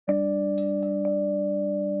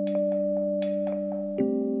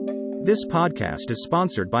This podcast is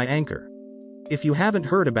sponsored by Anchor. If you haven't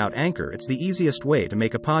heard about Anchor, it's the easiest way to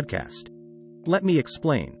make a podcast. Let me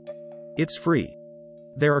explain. It's free.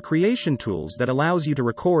 There are creation tools that allows you to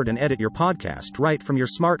record and edit your podcast right from your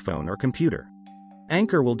smartphone or computer.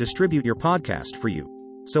 Anchor will distribute your podcast for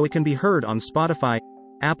you, so it can be heard on Spotify,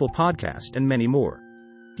 Apple Podcast, and many more.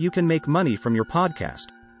 You can make money from your podcast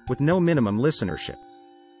with no minimum listenership.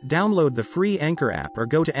 Download the free Anchor app or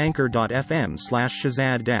go to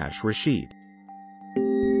anchor.fm/Shazad-Rashid.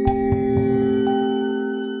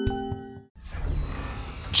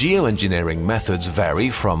 Geoengineering methods vary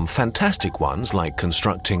from fantastic ones like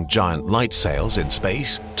constructing giant light sails in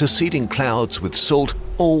space to seeding clouds with salt,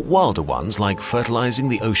 or wilder ones like fertilizing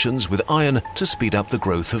the oceans with iron to speed up the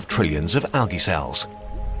growth of trillions of algae cells.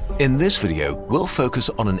 In this video, we'll focus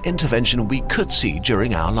on an intervention we could see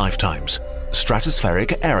during our lifetimes: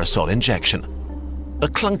 stratospheric aerosol injection. A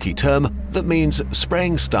clunky term that means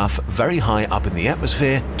spraying stuff very high up in the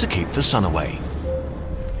atmosphere to keep the sun away.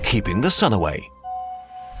 Keeping the sun away.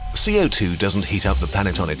 CO2 doesn't heat up the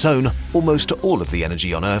planet on its own. Almost all of the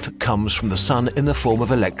energy on Earth comes from the sun in the form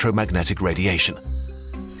of electromagnetic radiation.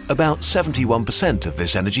 About 71% of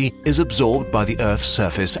this energy is absorbed by the Earth's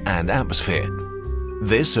surface and atmosphere.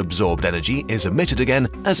 This absorbed energy is emitted again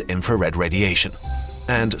as infrared radiation,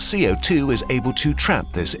 and CO2 is able to trap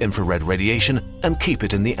this infrared radiation and keep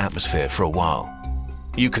it in the atmosphere for a while.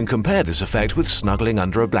 You can compare this effect with snuggling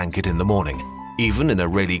under a blanket in the morning. Even in a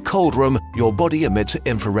really cold room, your body emits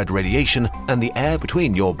infrared radiation, and the air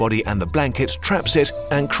between your body and the blanket traps it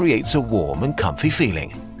and creates a warm and comfy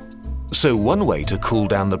feeling. So one way to cool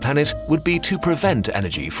down the planet would be to prevent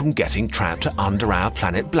energy from getting trapped under our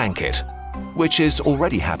planet blanket, which is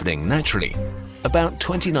already happening naturally. About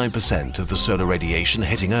 29% of the solar radiation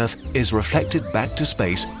hitting Earth is reflected back to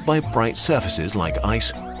space by bright surfaces like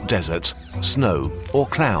ice, deserts, snow, or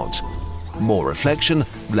clouds. More reflection,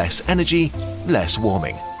 less energy, less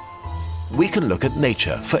warming. We can look at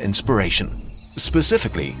nature for inspiration.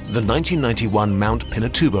 Specifically, the 1991 Mount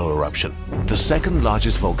Pinatubo eruption, the second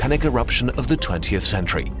largest volcanic eruption of the 20th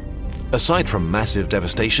century. Aside from massive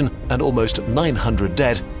devastation and almost 900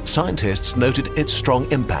 dead, scientists noted its strong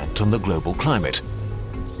impact on the global climate.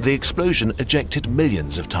 The explosion ejected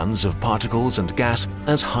millions of tons of particles and gas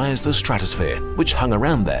as high as the stratosphere, which hung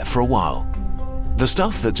around there for a while. The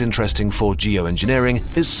stuff that's interesting for geoengineering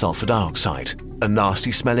is sulfur dioxide, a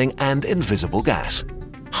nasty-smelling and invisible gas.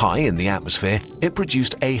 High in the atmosphere, it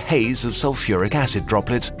produced a haze of sulfuric acid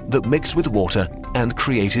droplets that mixed with water and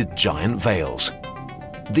created giant veils.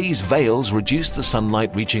 These veils reduced the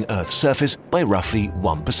sunlight reaching Earth's surface by roughly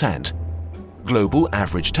 1%. Global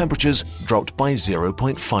average temperatures dropped by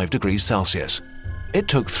 0.5 degrees Celsius. It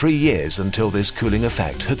took 3 years until this cooling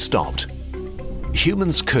effect had stopped.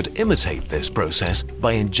 Humans could imitate this process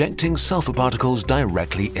by injecting sulfur particles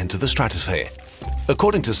directly into the stratosphere.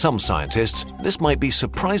 According to some scientists, this might be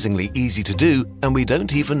surprisingly easy to do, and we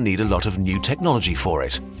don't even need a lot of new technology for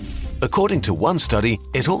it. According to one study,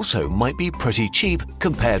 it also might be pretty cheap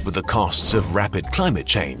compared with the costs of rapid climate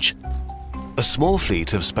change. A small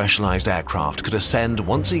fleet of specialized aircraft could ascend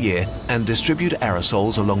once a year and distribute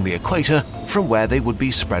aerosols along the equator from where they would be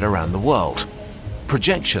spread around the world.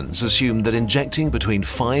 Projections assume that injecting between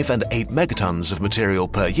 5 and 8 megatons of material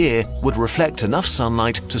per year would reflect enough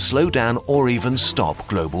sunlight to slow down or even stop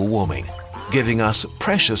global warming, giving us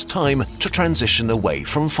precious time to transition away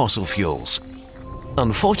from fossil fuels.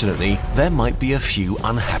 Unfortunately, there might be a few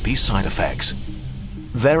unhappy side effects.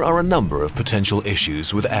 There are a number of potential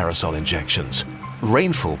issues with aerosol injections.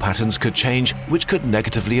 Rainfall patterns could change, which could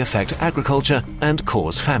negatively affect agriculture and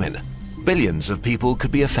cause famine. Billions of people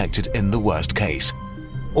could be affected in the worst case.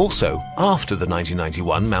 Also, after the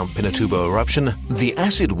 1991 Mount Pinatubo eruption, the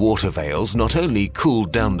acid water veils not only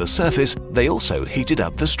cooled down the surface, they also heated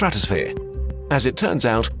up the stratosphere. As it turns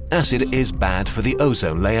out, acid is bad for the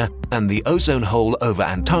ozone layer, and the ozone hole over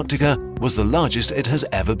Antarctica was the largest it has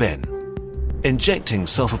ever been. Injecting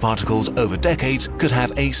sulfur particles over decades could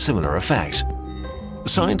have a similar effect.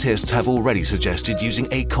 Scientists have already suggested using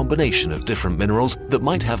a combination of different minerals that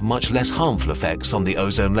might have much less harmful effects on the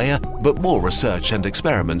ozone layer, but more research and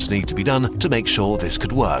experiments need to be done to make sure this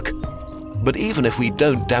could work. But even if we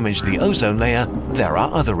don't damage the ozone layer, there are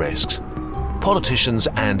other risks. Politicians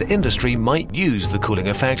and industry might use the cooling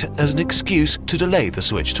effect as an excuse to delay the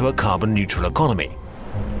switch to a carbon-neutral economy.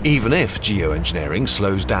 Even if geoengineering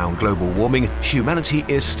slows down global warming, humanity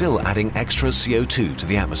is still adding extra CO2 to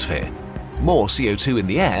the atmosphere. More CO2 in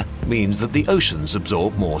the air means that the oceans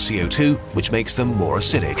absorb more CO2, which makes them more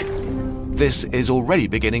acidic. This is already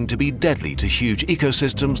beginning to be deadly to huge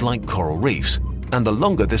ecosystems like coral reefs. and the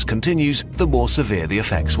longer this continues, the more severe the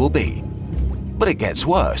effects will be. But it gets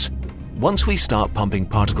worse. Once we start pumping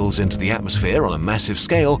particles into the atmosphere on a massive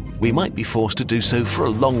scale, we might be forced to do so for a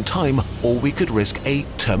long time, or we could risk a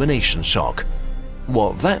termination shock.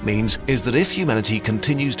 What that means is that if humanity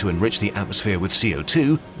continues to enrich the atmosphere with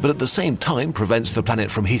CO2, but at the same time prevents the planet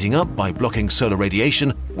from heating up by blocking solar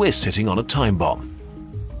radiation, we're sitting on a time bomb.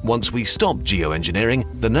 Once we stop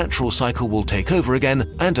geoengineering, the natural cycle will take over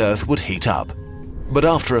again and Earth would heat up. But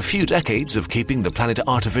after a few decades of keeping the planet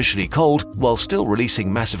artificially cold while still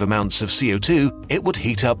releasing massive amounts of CO2, it would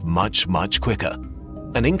heat up much quicker.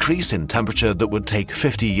 An increase in temperature that would take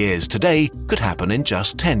 50 years today could happen in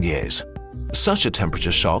just 10 years. Such a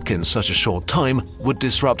temperature shock in such a short time would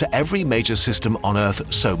disrupt every major system on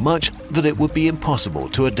Earth so much that it would be impossible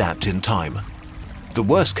to adapt in time. The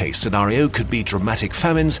worst-case scenario could be dramatic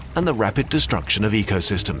famines and the rapid destruction of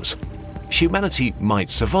ecosystems. Humanity might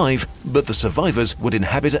survive, but the survivors would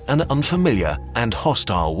inhabit an unfamiliar and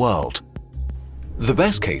hostile world. The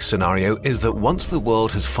best-case scenario is that once the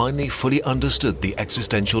world has finally fully understood the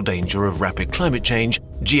existential danger of rapid climate change,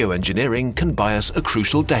 geoengineering can buy us a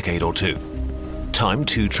crucial decade or two. Time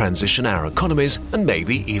to transition our economies and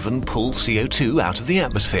maybe even pull CO2 out of the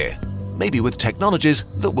atmosphere, maybe with technologies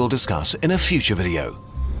that we'll discuss in a future video.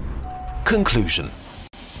 Conclusion.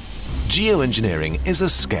 Geoengineering is a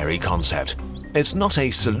scary concept. It's not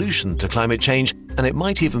a solution to climate change, and it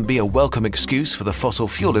might even be a welcome excuse for the fossil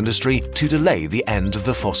fuel industry to delay the end of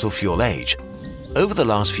the fossil fuel age. Over the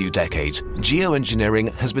last few decades,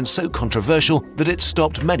 geoengineering has been so controversial that it's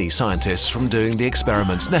stopped many scientists from doing the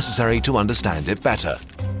experiments necessary to understand it better.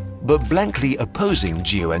 But blankly opposing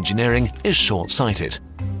geoengineering is short-sighted.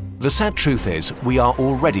 The sad truth is, we are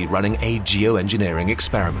already running a geoengineering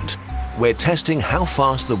experiment. We're testing how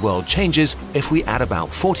fast the world changes if we add about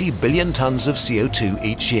 40 billion tons of CO2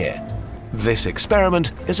 each year. This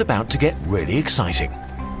experiment is about to get really exciting.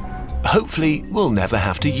 Hopefully, we'll never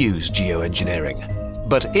have to use geoengineering.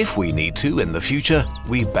 But if we need to in the future,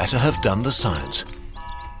 we better have done the science.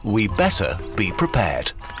 We better be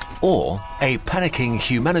prepared. Or a panicking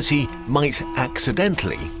humanity might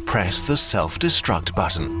accidentally press the self-destruct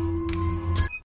button.